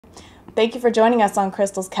Thank you for joining us on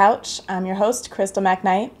Krystal's Couch. I'm your host, Krystal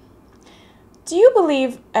MacKnight. Do you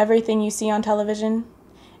believe everything you see on television?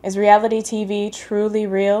 Is reality TV truly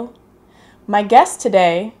real? My guest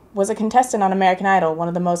today was a contestant on American Idol, one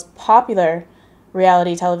of the most popular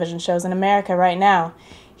reality television shows in America right now.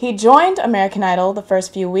 He joined American Idol the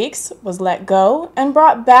first few weeks, was let go, and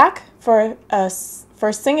brought back for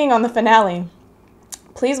singing on the finale.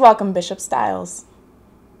 Please welcome Bishop Stylze.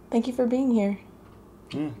 Thank you for being here.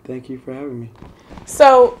 Yeah, thank you for having me.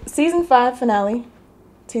 So, season 5 finale,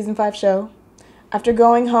 season 5 show. After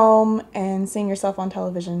going home and seeing yourself on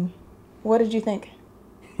television, what did you think?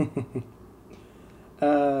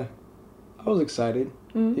 I was excited,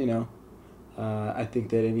 I think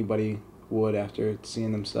that anybody would after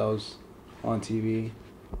seeing themselves on TV.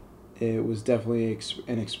 It was definitely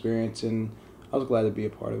an experience, and I was glad to be a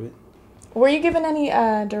part of it. Were you given any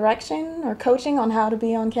direction or coaching on how to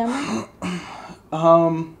be on camera?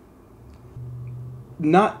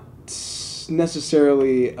 Not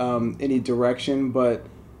necessarily any direction, but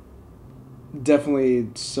definitely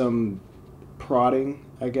some prodding,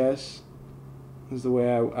 I guess, is the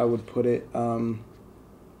way I would put it. Some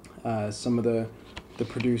of the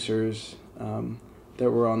producers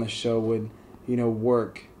that were on the show would,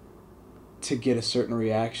 work to get a certain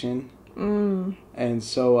reaction. And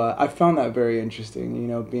so I found that very interesting,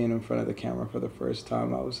 being in front of the camera for the first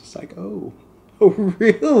time. I was just like, oh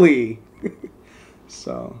really?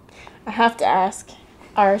 So I have to ask,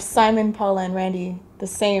 are Simon, Paula, and Randy the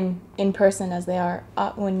same in person as they are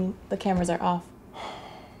when the cameras are off?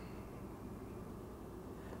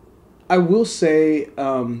 I will say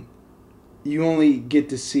you only get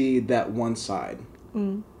to see that one side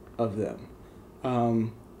of them.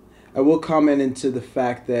 I will comment into the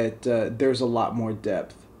fact that there's a lot more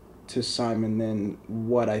depth to Simon than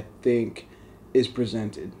what I think is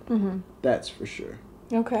presented. Mm-hmm. That's for sure.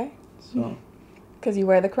 Okay. So, because you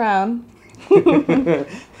wear the crown.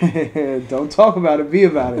 Don't talk about it, be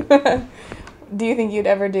about it. Do you think you'd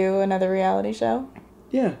ever do another reality show?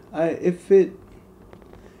 Yeah, if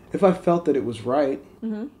I felt that it was right.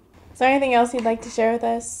 Mm-hmm. Is there anything else you'd like to share with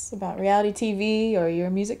us about reality TV or your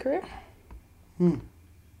music career?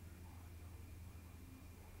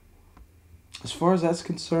 As far as that's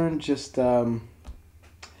concerned, just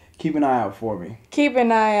keep an eye out for me. Keep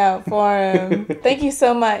an eye out for him. Thank you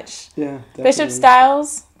so much. Yeah, definitely. Bishop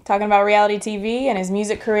Stylze, talking about reality TV and his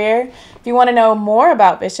music career. If you want to know more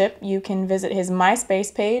about Bishop, you can visit his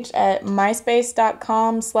MySpace page at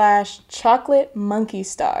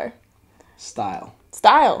myspace.com/chocolatemonkeystar. Style.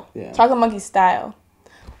 Yeah. Chocolate Monkey Style.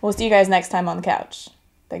 We'll see you guys next time on the couch.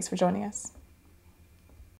 Thanks for joining us.